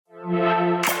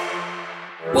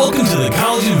Welcome to the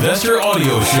College Investor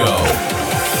Audio Show,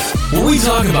 where we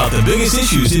talk about the biggest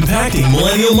issues impacting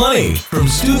millennial money, from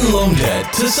student loan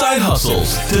debt to side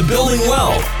hustles to building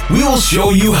wealth. We will show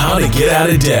you how to get out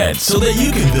of debt so that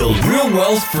you can build real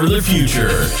wealth for the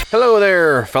future. Hello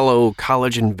there, fellow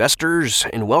college investors,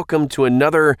 and welcome to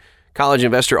another College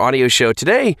Investor Audio Show.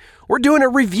 Today, we're doing a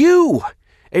review,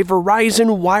 a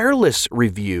Verizon wireless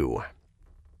review,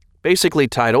 basically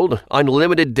titled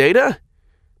Unlimited Data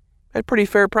at Pretty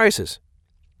Fair Prices.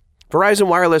 Verizon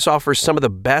Wireless offers some of the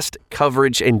best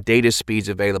coverage and data speeds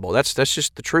available. That's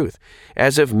just the truth.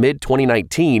 As of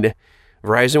mid-2019,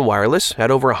 Verizon Wireless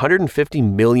had over 150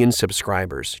 million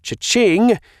subscribers.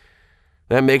 Cha-ching!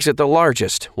 That makes it the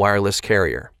largest wireless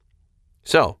carrier.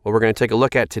 So, what we're going to take a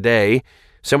look at today,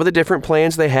 some of the different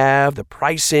plans they have, the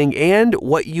pricing, and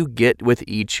what you get with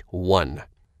each one.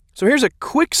 So here's a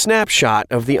quick snapshot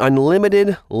of the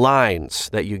unlimited lines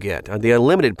that you get, the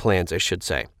unlimited plans, I should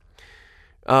say.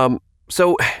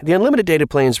 So the unlimited data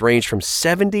plans range from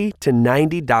 $70 to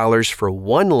 $90 for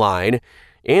one line,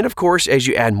 and of course, as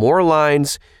you add more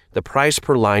lines, the price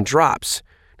per line drops.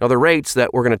 Now, the rates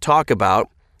that we're going to talk about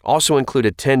also include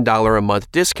a $10 a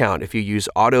month discount if you use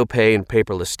auto pay and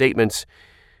paperless statements.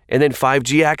 And then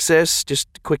 5G access, just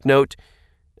a quick note,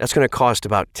 that's going to cost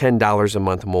about $10 a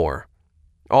month more.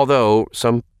 Although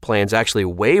some plans actually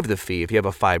waive the fee if you have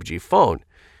a 5G phone.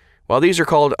 While these are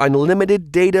called unlimited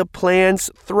data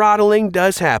plans, throttling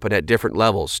does happen at different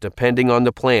levels depending on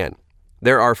the plan.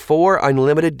 There are 4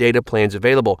 unlimited data plans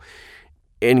available,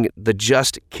 and the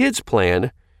Just Kids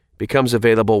plan becomes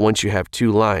available once you have 2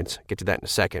 lines. I'll get to that in a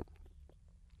second.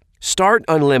 Start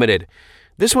Unlimited.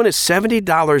 This one is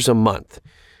 $70 a month.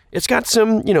 It's got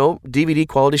some, DVD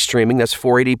quality streaming, that's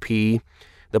 480p.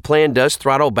 The plan does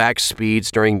throttle back speeds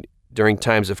during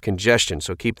times of congestion,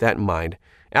 so keep that in mind.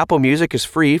 Apple Music is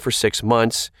free for 6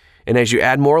 months, and as you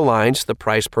add more lines, the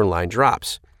price per line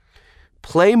drops.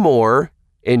 Play More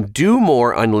and Do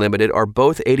More Unlimited are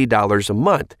both $80 a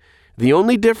month. The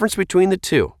only difference between the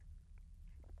two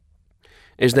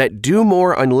is that Do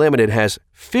More Unlimited has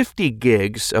 50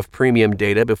 gigs of premium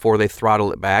data before they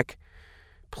throttle it back.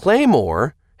 Play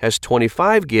More has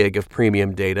 25 gig of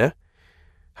premium data.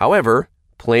 However,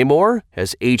 Play More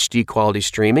has HD quality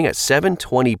streaming at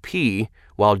 720p,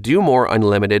 while Do More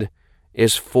Unlimited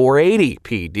is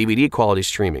 480p DVD quality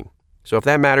streaming. So if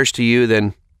that matters to you,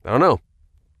 then I don't know.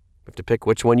 You have to pick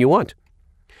which one you want.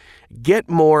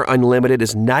 Get More Unlimited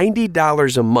is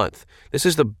 $90 a month. This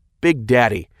is the big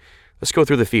daddy. Let's go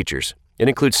through the features. It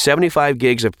includes 75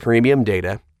 gigs of premium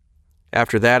data.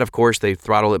 After that, of course, they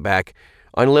throttle it back.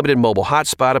 Unlimited mobile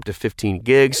hotspot up to 15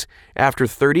 gigs. After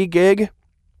 30 gig,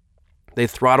 they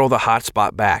throttle the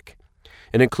hotspot back.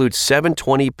 It includes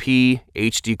 720p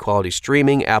HD quality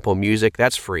streaming, Apple Music,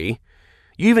 that's free.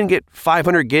 You even get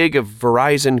 500 gig of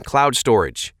Verizon cloud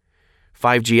storage.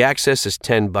 5G access is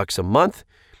 $10 a month,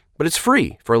 but it's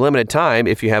free for a limited time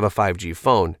if you have a 5G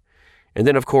phone. And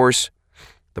then, of course,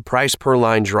 the price per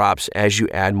line drops as you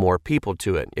add more people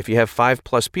to it. If you have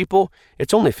 5+ people,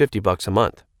 it's only $50 a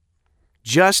month.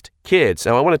 Just Kids.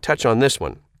 Now, I want to touch on this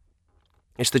one.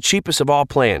 It's the cheapest of all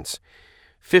plans.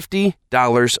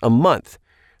 $50 a month.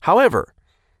 However,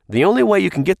 the only way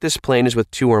you can get this plan is with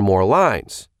 2 or more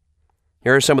lines.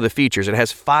 Here are some of the features. It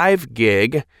has 5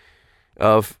 gig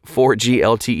of 4G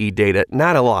LTE data.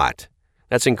 Not a lot.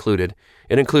 That's included.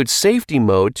 It includes safety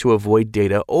mode to avoid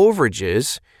data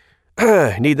overages.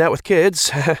 Need that with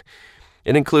kids.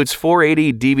 It includes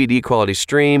 480 DVD quality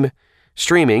streaming,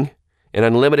 and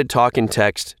unlimited talk and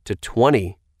text to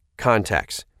 20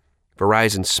 contacts.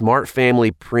 Verizon Smart Family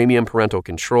Premium Parental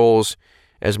Controls.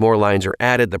 As more lines are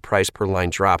added, the price per line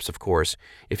drops, of course.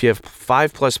 If you have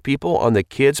 5+ people on the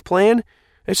kids plan,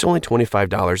 it's only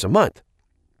 $25 a month.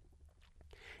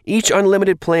 Each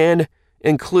unlimited plan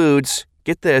includes,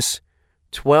 get this,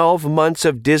 12 months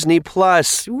of Disney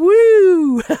Plus.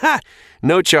 Woo!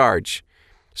 No charge.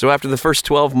 So after the first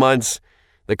 12 months,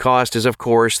 the cost is, of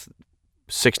course,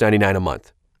 $6.99 a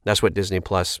month. That's what Disney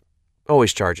Plus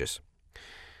always charges.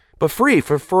 But free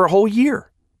for a whole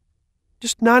year.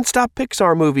 Just nonstop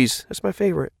Pixar movies. That's my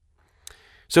favorite.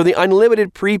 So the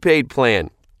unlimited prepaid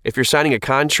plan. If you're signing a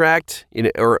contract,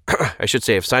 or I should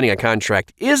say if signing a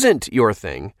contract isn't your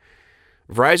thing,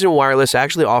 Verizon Wireless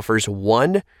actually offers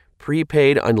one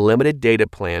prepaid unlimited data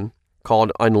plan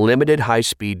called Unlimited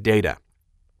High-Speed Data.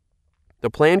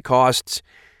 The plan costs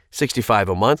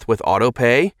 $65 a month with auto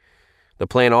pay. The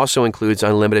plan also includes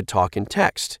unlimited talk and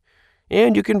text.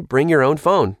 And you can bring your own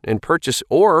phone and purchase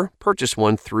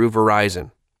one through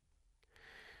Verizon.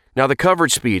 Now, the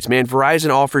coverage speeds. Man, Verizon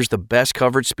offers the best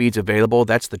coverage speeds available.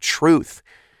 That's the truth.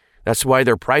 That's why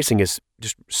their pricing is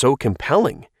just so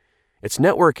compelling. Its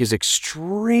network is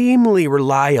extremely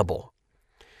reliable.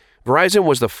 Verizon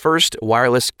was the first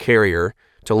wireless carrier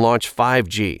to launch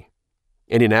 5G.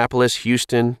 Indianapolis,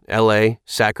 Houston, LA,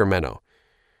 Sacramento.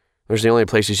 Those are the only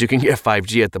places you can get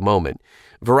 5G at the moment.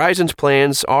 Verizon's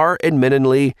plans are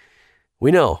admittedly,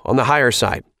 we know, on the higher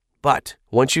side. But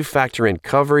once you factor in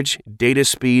coverage, data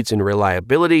speeds, and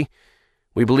reliability,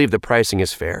 we believe the pricing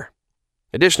is fair.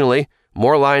 Additionally,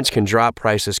 more lines can drop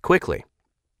prices quickly.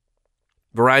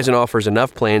 Verizon offers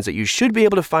enough plans that you should be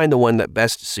able to find the one that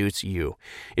best suits you.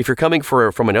 If you're coming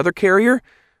from another carrier,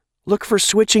 look for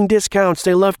switching discounts.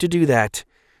 They love to do that,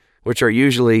 which are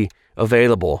usually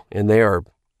available, and they are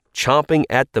chomping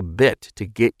at the bit to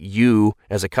get you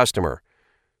as a customer.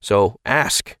 So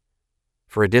ask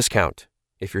for a discount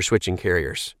if you're switching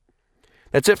carriers.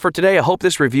 That's it for today. I hope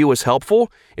this review was helpful.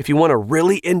 If you want a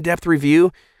really in-depth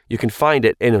review, you can find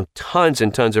it in tons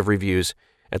and tons of reviews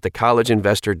at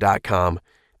thecollegeinvestor.com.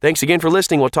 Thanks again for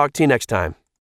listening. We'll talk to you next time.